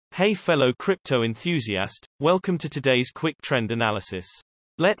Hey fellow crypto enthusiast, welcome to today's quick trend analysis.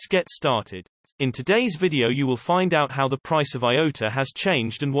 Let's get started. In today's video you will find out how the price of IOTA has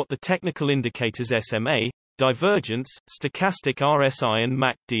changed and what the technical indicators SMA, divergence, stochastic RSI and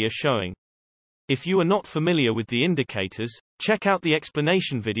MACD are showing. If you are not familiar with the indicators, check out the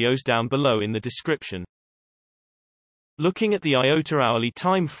explanation videos down below in the description. Looking at the IOTA hourly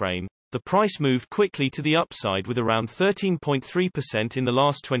time frame, the price moved quickly to the upside with around 13.3% in the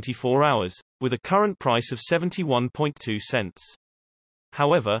last 24 hours, with a current price of 71.2 cents.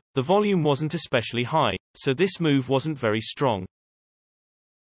 However, the volume wasn't especially high, so this move wasn't very strong.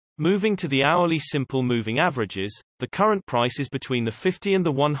 Moving to the hourly simple moving averages, the current price is between the 50 and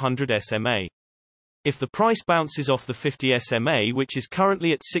the 100 SMA. If the price bounces off the 50 SMA, which is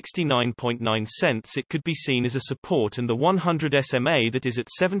currently at 69.9 cents, it could be seen as a support, and the 100 SMA that is at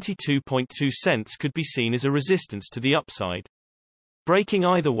 72.2 cents could be seen as a resistance to the upside. Breaking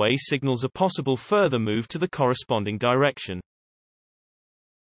either way signals a possible further move to the corresponding direction.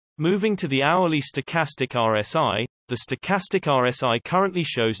 Moving to the hourly stochastic RSI, the stochastic RSI currently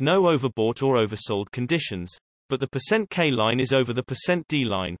shows no overbought or oversold conditions, but the %K line is over the %D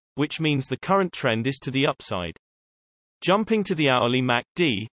line, which means the current trend is to the upside. Jumping to the hourly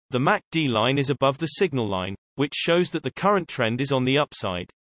MACD, the MACD line is above the signal line, which shows that the current trend is on the upside.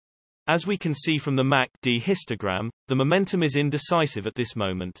 As we can see from the MACD histogram, the momentum is indecisive at this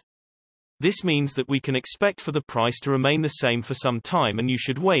moment. This means that we can expect for the price to remain the same for some time, and you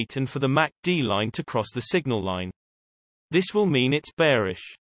should wait and for the MACD line to cross the signal line. This will mean it's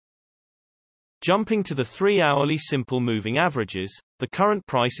bearish. Jumping to the 3-hourly simple moving averages, the current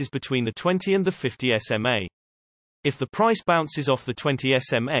price is between the 20 and the 50 SMA. If the price bounces off the 20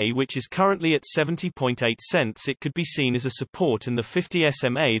 SMA, which is currently at 70.8 cents, it could be seen as a support, and the 50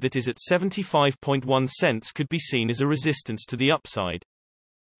 SMA that is at 75.1 cents could be seen as a resistance to the upside.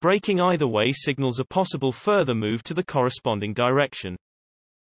 Breaking either way signals a possible further move to the corresponding direction.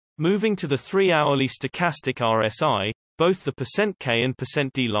 Moving to the 3-hourly stochastic RSI, both the %K and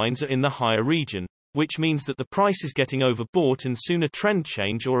 %D lines are in the higher region, which means that the price is getting overbought and soon a trend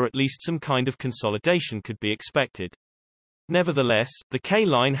change or at least some kind of consolidation could be expected. Nevertheless, the K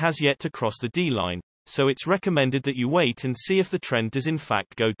line has yet to cross the D line, so it's recommended that you wait and see if the trend does in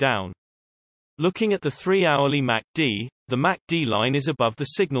fact go down. Looking at the 3-hourly MACD, the MACD line is above the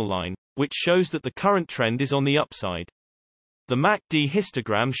signal line, which shows that the current trend is on the upside. The MACD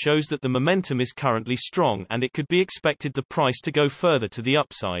histogram shows that the momentum is currently strong, and it could be expected the price to go further to the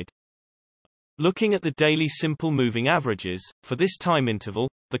upside. Looking at the daily simple moving averages, for this time interval,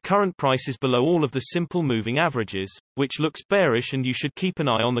 the current price is below all of the simple moving averages, which looks bearish, and you should keep an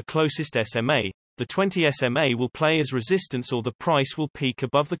eye on the closest SMA. The 20 SMA will play as resistance, or the price will peak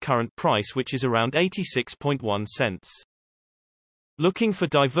above the current price, which is around 86.1 cents. Looking for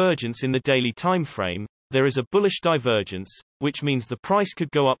divergence in the daily time frame, there is a bullish divergence, which means the price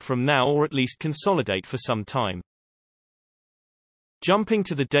could go up from now or at least consolidate for some time. Jumping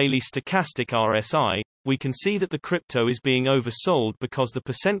to the daily stochastic RSI, we can see that the crypto is being oversold because the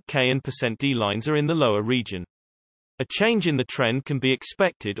 %K and %D lines are in the lower region. A change in the trend can be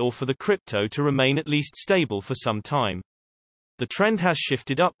expected, or for the crypto to remain at least stable for some time. The trend has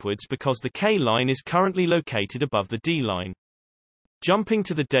shifted upwards because the K line is currently located above the D line. Jumping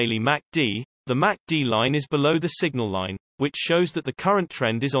to the daily MACD, the MACD line is below the signal line, which shows that the current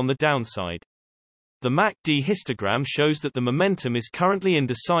trend is on the downside. The MACD histogram shows that the momentum is currently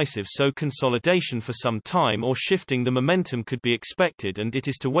indecisive, so consolidation for some time or shifting the momentum could be expected, and it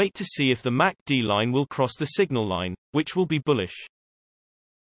is to wait to see if the MACD line will cross the signal line, which will be bullish.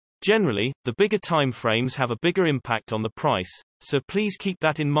 Generally, the bigger time frames have a bigger impact on the price, so please keep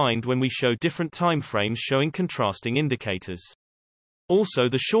that in mind when we show different time frames showing contrasting indicators. Also,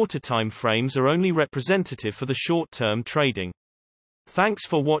 the shorter time frames are only representative for the short-term trading. Thanks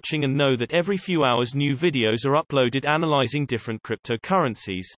for watching, and know that every few hours new videos are uploaded analyzing different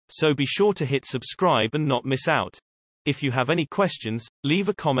cryptocurrencies, so be sure to hit subscribe and not miss out. If you have any questions, leave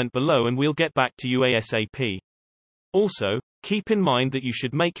a comment below and we'll get back to you ASAP. Also, keep in mind that you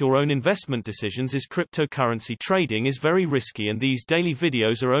should make your own investment decisions, as cryptocurrency trading is very risky, and these daily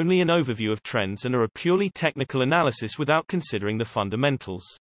videos are only an overview of trends and are a purely technical analysis without considering the fundamentals.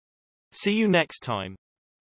 See you next time.